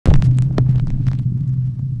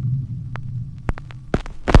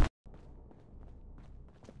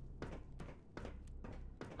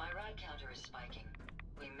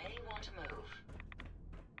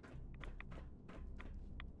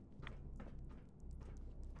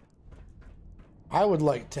I would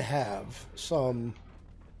like to have some...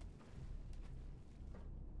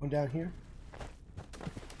 One down here.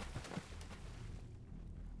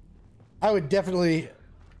 I would definitely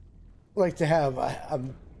like to have a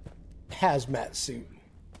hazmat suit.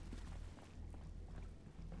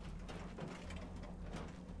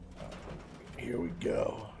 Here we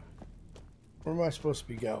go. Where am I supposed to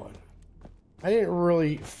be going? I didn't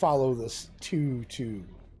really follow this too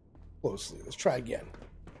closely. Let's try again.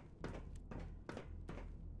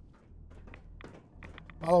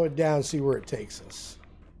 Follow it down, see where it takes us.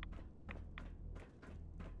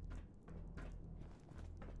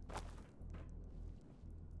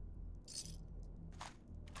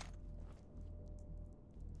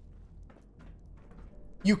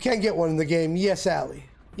 You can get one in the game. Yes, Allie.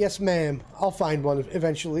 Yes, ma'am. I'll find one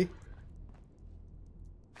eventually.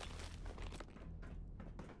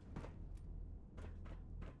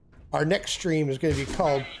 Our next stream is going to be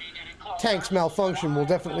called Tanks Malfunction. We'll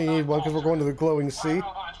definitely need one because we're going to the glowing sea.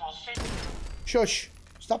 Shush.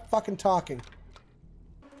 Stop fucking talking.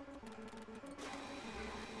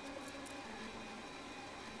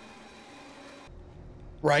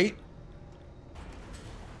 Right?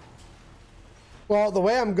 Well, the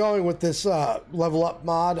way I'm going with this level up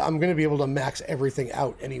mod, I'm going to be able to max everything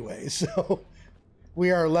out anyway. So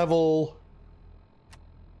we are level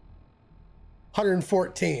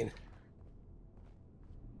 114.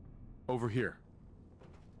 Over here.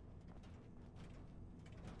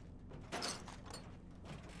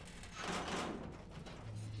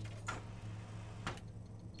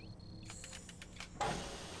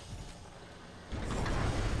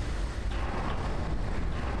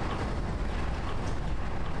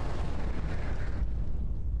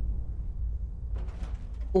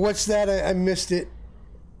 What's that? I missed it.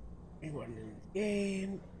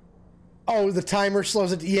 Game. Oh, the timer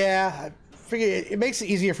slows it. Yeah, I figured it makes it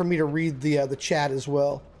easier for me to read the chat as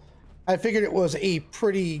well. I figured it was a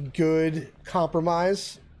pretty good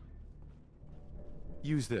compromise.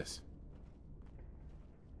 Use this.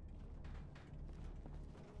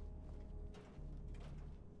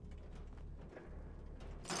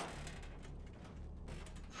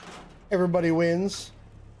 Everybody wins.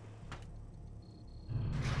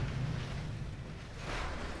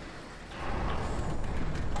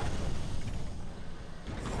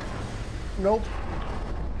 Nope.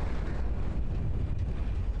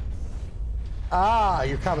 Ah,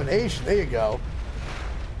 your combination. There you go.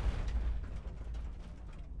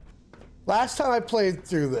 Last time I played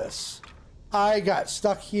through this, I got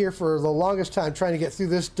stuck here for the longest time trying to get through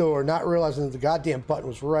this door, not realizing that the goddamn button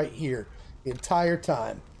was right here the entire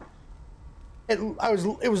time. It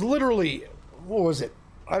was literally, what was it?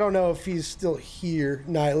 I don't know if he's still here.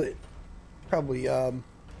 No, probably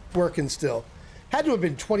working still. Had to have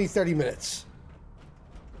been 20, 30 minutes.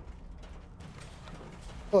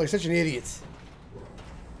 Oh, like such an idiot.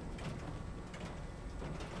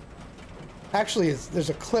 Actually, there's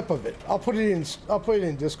a clip of it. I'll put it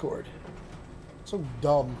in Discord. So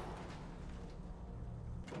dumb.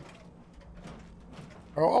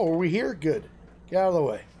 Oh, are we here? Good. Get out of the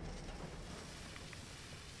way.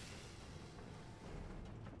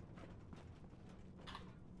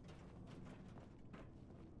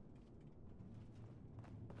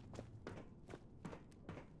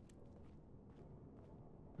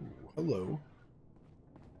 Hello.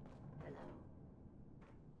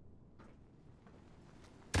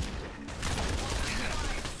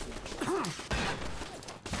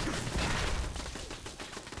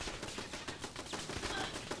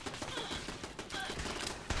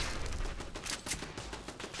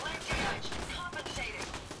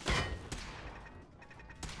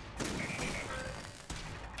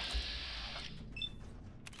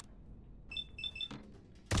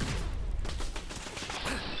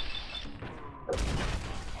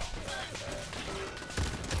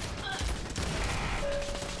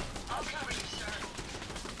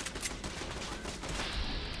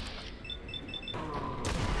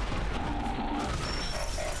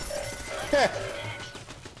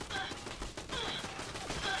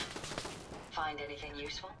 Find anything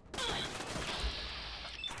useful?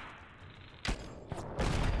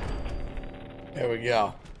 There we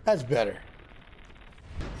go. That's better.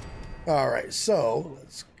 All right, so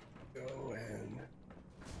let's go and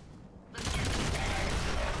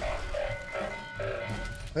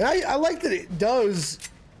I like that it does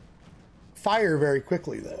fire very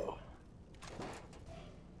quickly, though.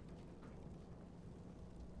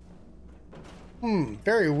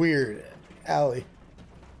 Very weird, Allie.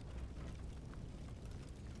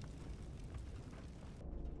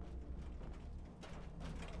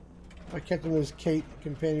 I kept him as Kate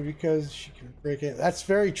companion because she can break it. That's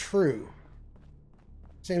very true.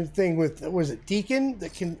 Same thing with, was it Deacon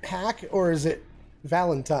that can hack, or is it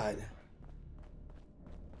Valentine?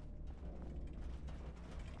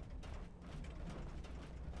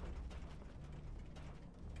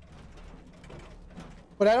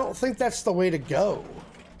 But I don't think that's the way to go.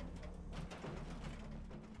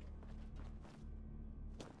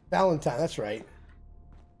 Valentine, that's right.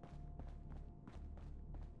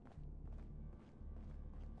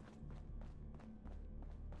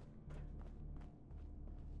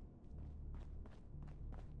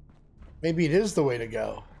 Maybe it is the way to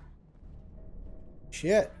go.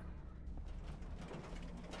 Shit.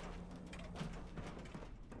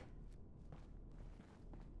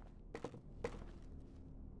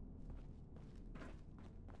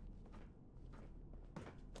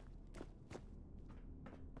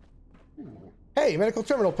 Hey, medical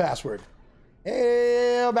terminal password.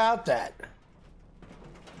 How about that?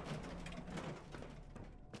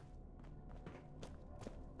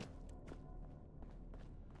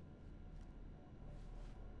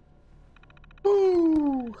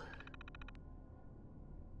 Woo!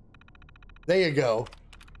 There you go.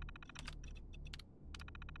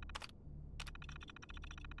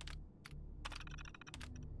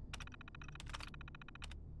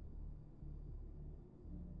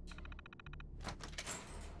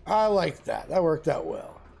 I like that. That worked out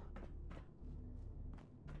well.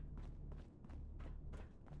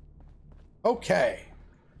 Okay.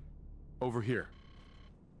 Over here.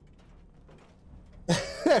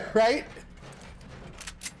 Right?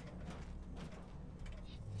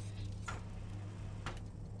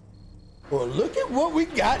 Well, look at what we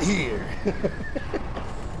got here.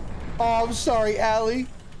 Oh, I'm sorry, Allie.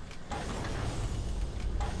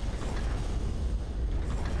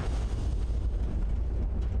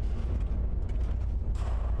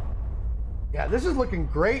 Yeah, this is looking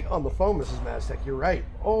great on the phone, Mrs. Maztek. You're right.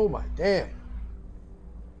 Oh my damn.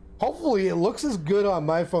 Hopefully, it looks as good on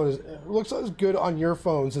my phone as it looks as good on your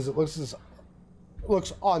phones as it looks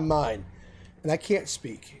on mine. And I can't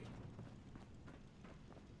speak.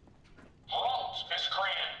 Halt,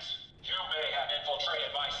 miscreants! You may have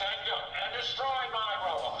infiltrated my sanctum and destroyed my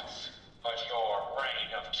robots, but your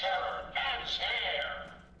reign of terror ends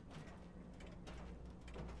here!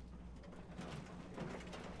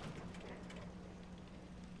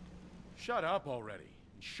 Shut up already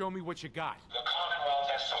and show me what you got. The Commonwealth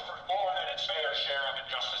has suffered more than its fair share of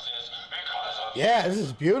injustices because of Yeah, this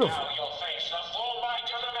is beautiful. Now you'll face the full might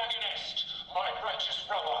of the Mechanist. My righteous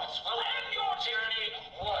robots will end your tyranny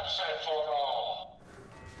once and for all.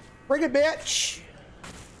 Bring it, bitch.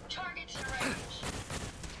 Targets in range.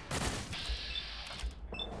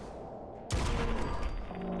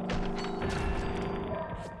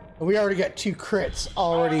 We already got 2 crits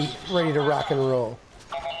already ready to rock and roll.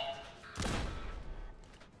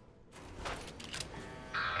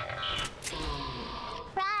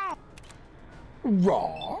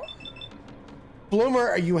 Raw. Bloomer,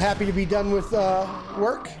 are you happy to be done with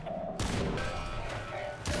work?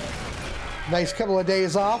 Nice couple of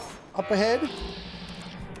days off up ahead.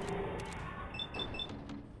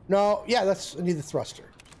 No, yeah, I need the thruster.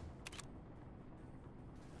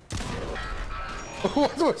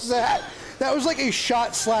 What was that? That was like a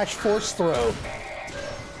shot / force throw.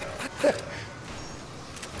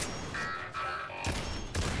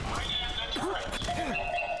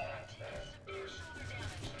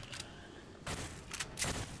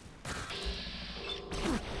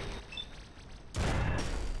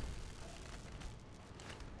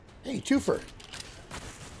 Hey, twofer.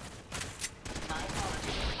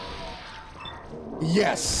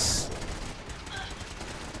 Yes.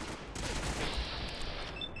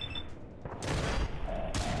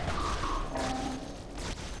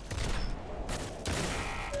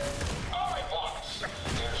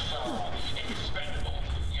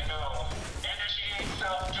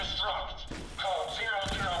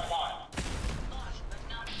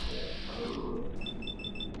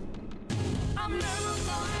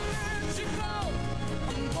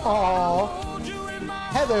 Aw,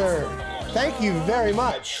 Heather, thank you very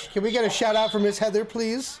much. Can we get a shout out from Miss Heather,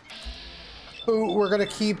 please? Who we're gonna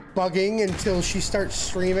keep bugging until she starts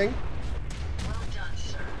streaming. Well done,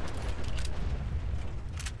 sir.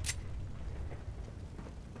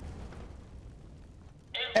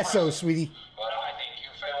 SO, sweetie. But I think you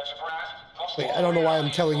failed to grasp the Wait, I don't know why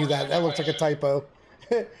I'm telling you that. That looks like a typo.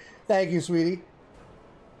 Thank you, sweetie.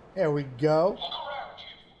 There we go. Look around you.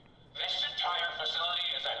 This entire facility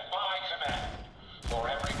is at my command. For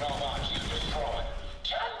every robot you destroy,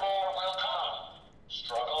 10 more will come.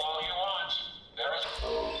 Struggle all you want. There is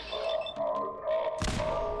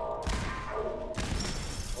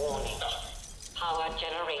warning. Power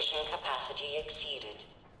generation capacity exceeded.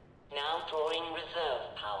 Now drawing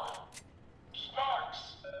reserve power.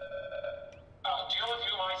 Sparks! I'll deal with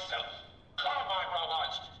you myself. Come, my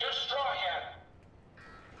robots! Destroy him!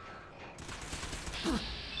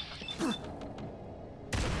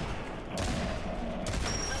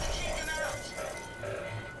 Let's take him out!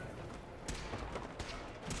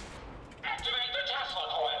 Activate the Tesla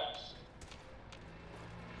coils!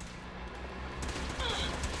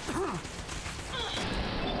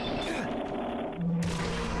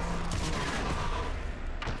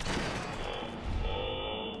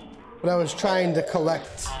 But I was trying to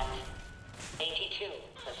collect. 82%.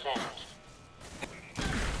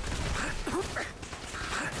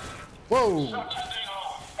 Whoa! Shut that thing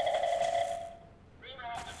off!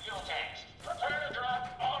 Reroute the fuel tanks. Prepare to drop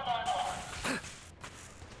on my mark.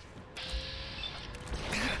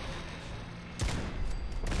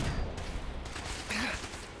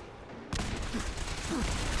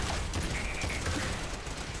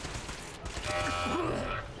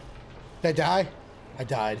 Did I die? I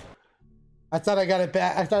died. I thought I got it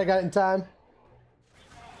back. I thought I got it in time.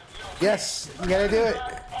 Yes, you gotta do it.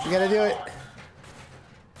 You gotta do it.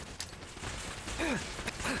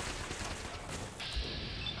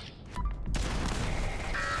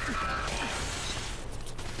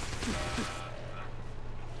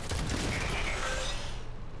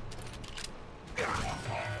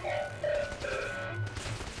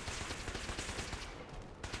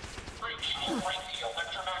 Break the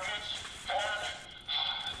electromagnets and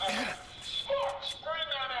the sparks. Bring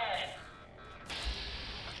them in.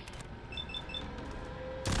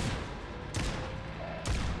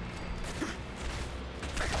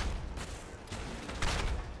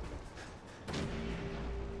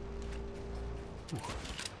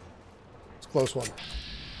 It's a close one.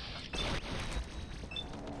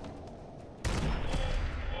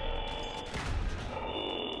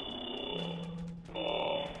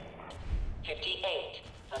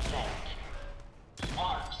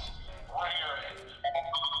 Sparks. Bring her in.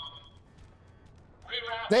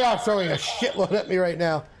 Reroute They are throwing a shitload at me right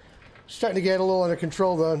now. Starting to get a little under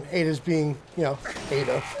control though. And Ada's being, you know,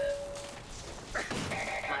 Ada.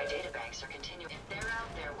 My databanks are continuing. If they're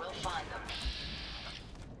out there, we'll find them.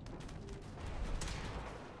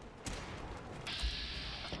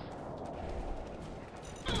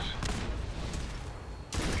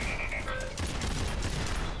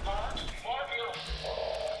 Sparks. More fuel.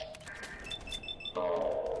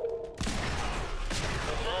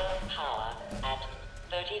 Reserve power at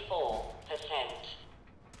 34%.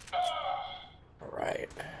 All right.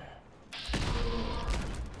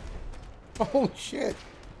 Holy shit.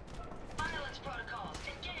 Violence protocols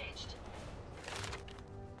engaged.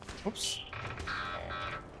 Oops.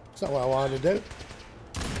 That's not what I wanted to do.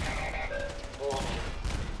 Warning.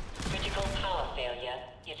 Critical power failure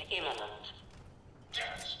is imminent.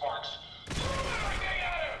 Damn Sparks. Throw everything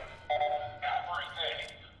at him. Everything.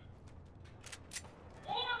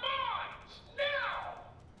 More mines. Now.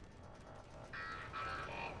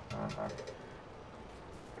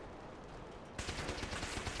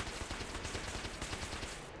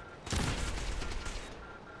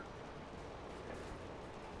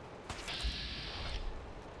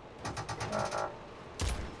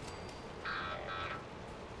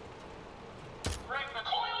 Bring the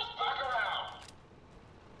coils back around.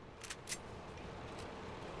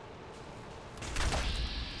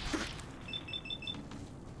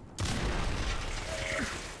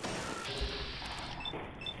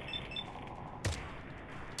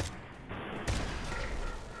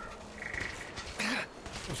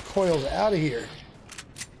 Those coils out of here.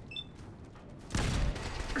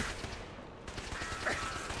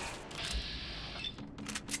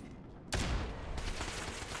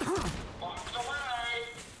 Locked away.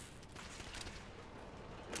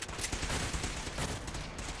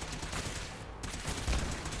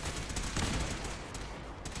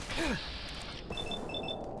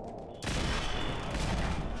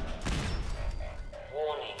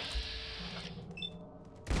 Warning.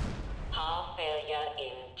 Power failure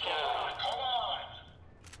in 10. Come on.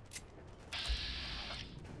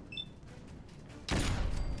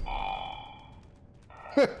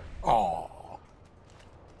 Oh.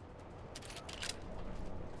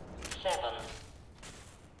 7.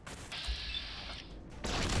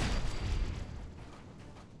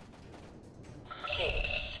 6.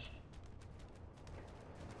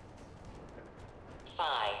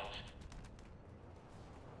 5.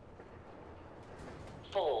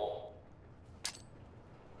 4.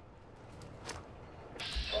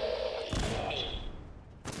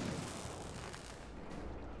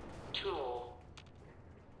 2.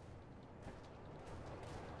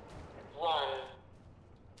 1.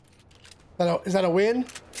 Is that a win?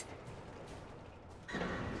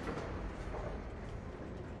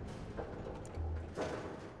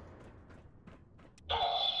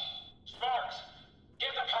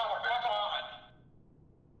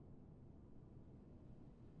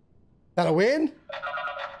 That a win?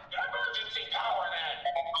 Emergency power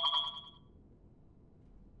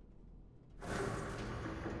then!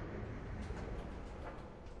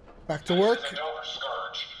 Back to work. This isn't over,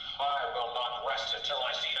 Scourge. I will not rest until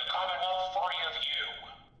I see the Commonwealth free of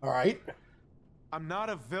you. All right. I'm not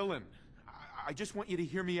a villain. I just want you to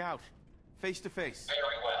hear me out. Face to face. Very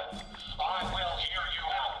well. I will hear you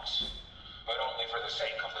out. But only for the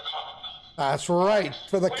sake of the Commonwealth. That's right.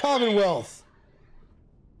 For the Commonwealth.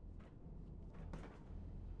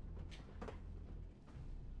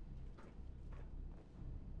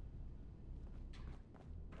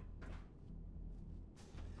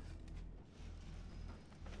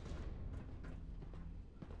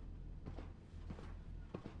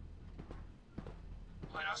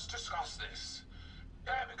 Let us discuss this.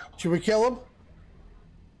 Amicably. Should we kill him?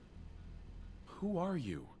 Who are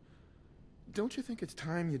you? Don't you think it's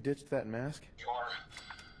time you ditched that mask? You're right.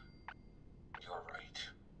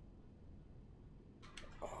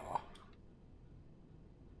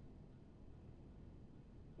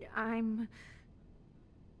 I'm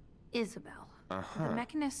Isabel. Uh-huh. The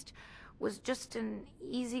Mechanist was just an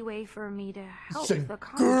easy way for me to help It's a the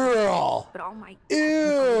Commonwealth. girl. But all my Ew.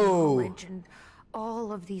 technical knowledge and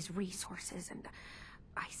all of these resources, and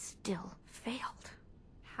I still failed.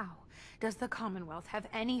 How does the Commonwealth have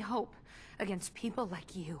any hope against people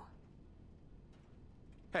like you?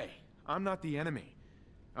 Hey, I'm not the enemy.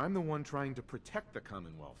 I'm the one trying to protect the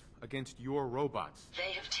Commonwealth against your robots.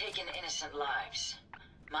 They have taken innocent lives.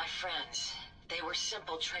 My friends, they were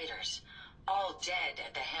simple traders, all dead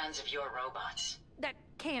at the hands of your robots. That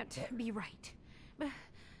can't be right.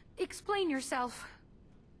 Explain yourself.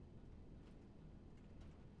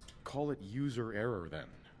 Call it user error, then.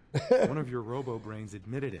 One of your robo-brains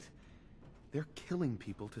admitted it. They're killing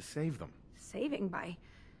people to save them. Saving by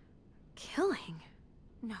killing?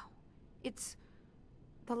 No. It's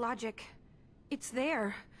the logic. It's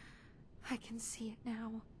there. I can see it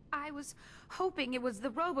now. I was hoping it was the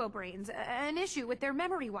robo-brains, an issue with their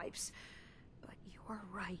memory wipes. But you're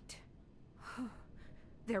right.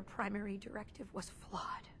 Their primary directive was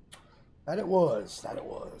flawed. That it was. That it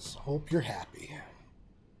was. Hope you're happy.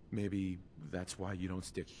 Maybe that's why you don't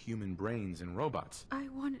stick human brains in robots. I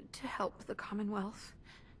wanted to help the Commonwealth.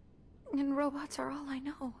 And robots are all I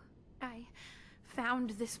know. I found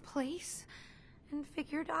this place and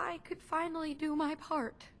figured I could finally do my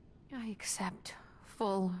part. I accept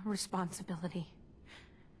full responsibility.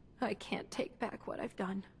 I can't take back what I've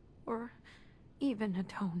done, or even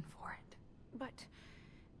atone for it. But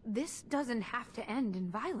this doesn't have to end in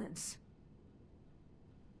violence.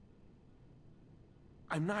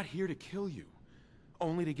 I'm not here to kill you,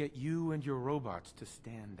 only to get you and your robots to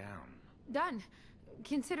stand down. Done.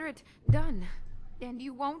 Consider it done. And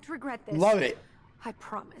you won't regret this. Love it. I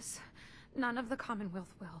promise. None of the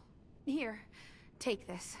Commonwealth will. Here, take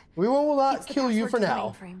this. We will not It's the kill you for password to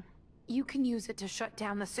the now. mainframe. You can use it to shut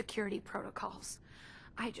down the security protocols.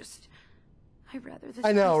 I'd rather this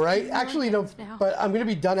I know, place right? be in your Actually, no, hands now. but I'm going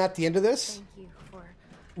to be done at the end of this, Thank you for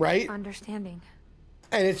right? understanding.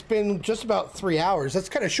 And it's been just about 3 hours. That's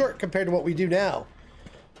kind of short compared to what we do now.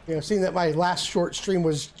 You know, seeing that my last short stream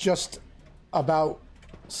was just about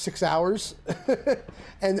 6 hours.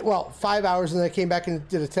 And, well, 5 hours, and then I came back and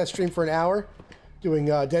did a test stream for an hour doing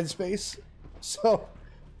Dead Space. So...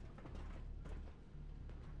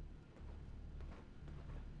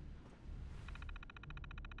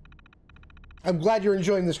 I'm glad you're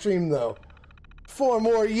enjoying the stream, though. 4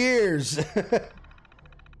 more years.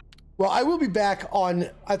 Well, I will be back on...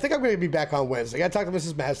 I think I'm going to be back on Wednesday. I got to talk to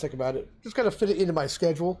Mrs. Mastic about it. Just got to fit it into my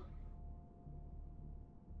schedule.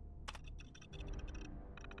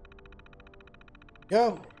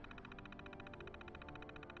 Go.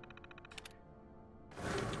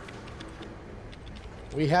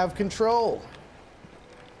 We have control.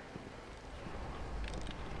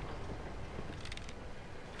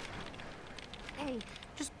 Hey,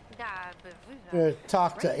 just... I'm going to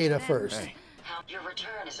talk to Ada first. Hey. Your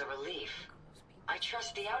return is a relief. I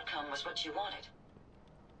trust the outcome was what you wanted.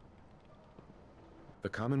 The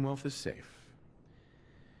Commonwealth is safe.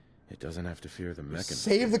 It doesn't have to fear the Mechanist.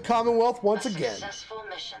 Save the Commonwealth once A again. successful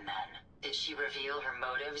mission, then. Did she reveal her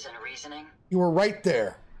motives and reasoning? You were right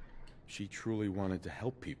there. She truly wanted to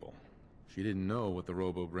help people. She didn't know what the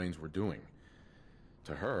robo-brains were doing.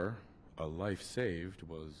 To her, a life saved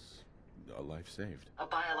was a life saved. A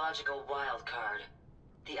biological wild card.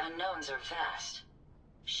 The unknowns are vast.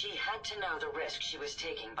 She had to know the risk she was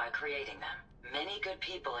taking by creating them. Many good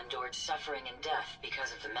people endured suffering and death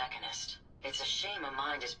because of the Mechanist. It's a shame a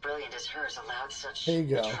mind as brilliant as hers allowed such There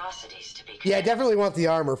you go. atrocities to be committed. Yeah, I definitely want the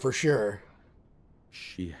armor for sure.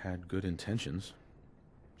 She had good intentions.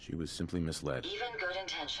 She was simply misled. Even good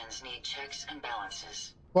intentions need checks and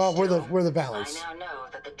balances. Well, Still, we're the balance. I now know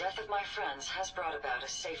that the death of my friends has brought about a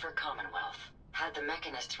safer Commonwealth. Had the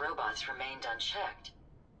Mechanist's robots remained unchecked,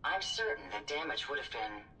 I'm certain that damage would have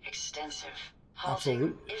been extensive. Halting,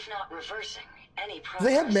 Absolutely. if not reversing, any Do progress.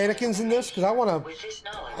 they have mannequins in this? Because I want to. With this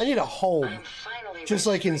knowledge, I need a home, I'm finally just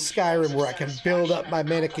like in registering Skyrim, feelings where of I can build up satisfaction my and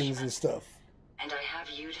mannequins and accomplishment. stuff. And I have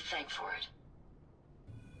you to thank for it.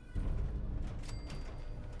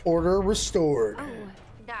 Order restored.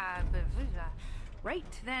 Right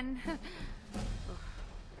then. Ugh,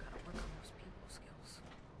 gotta work on those people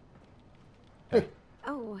skills.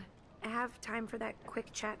 Oh, have time for that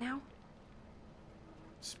quick chat now?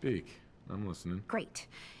 Speak. I'm listening. Great.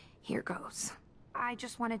 Here goes. I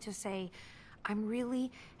just wanted to say I'm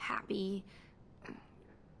really happy,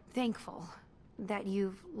 thankful that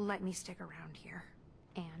you've let me stick around here.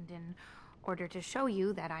 And in order to show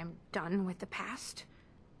you that I'm done with the past,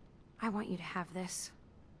 I want you to have this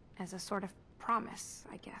as a sort of promise,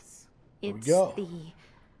 I guess. There we It's go.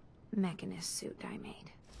 the Mechanist suit I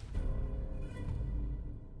made.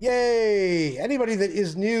 Yay! Anybody that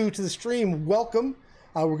is new to the stream, welcome.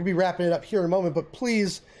 We're going to be wrapping it up here in a moment, but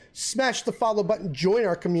please smash the follow button, join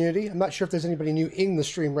our community. I'm not sure if there's anybody new in the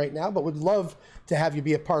stream right now, but would love to have you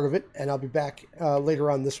be a part of it, and I'll be back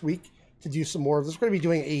later on this week to do some more of this. We're going to be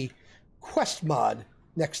doing a quest mod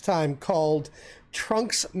next time called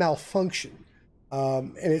Trunks Malfunction,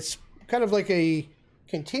 and it's kind of like a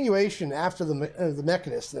continuation after the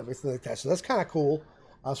Mechanist and everything like that, so that's kind of cool.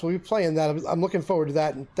 So we'll be playing that. I'm looking forward to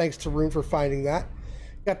that, and thanks to Rune for finding that.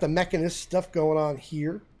 Got the Mechanist stuff going on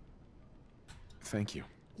here. Thank you.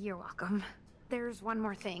 You're welcome. There's one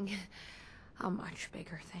more thing. A much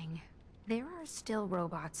bigger thing. There are still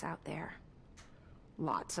robots out there.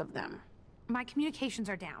 Lots of them. My communications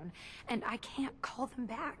are down, and I can't call them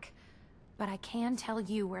back. But I can tell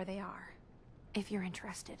you where they are, if you're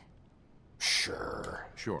interested. Sure.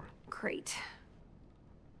 Sure. Great.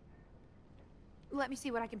 Let me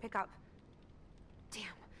see what I can pick up. Damn,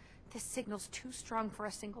 this signal's too strong for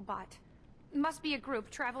a single bot. Must be a group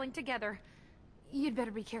traveling together. You'd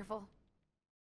better be careful.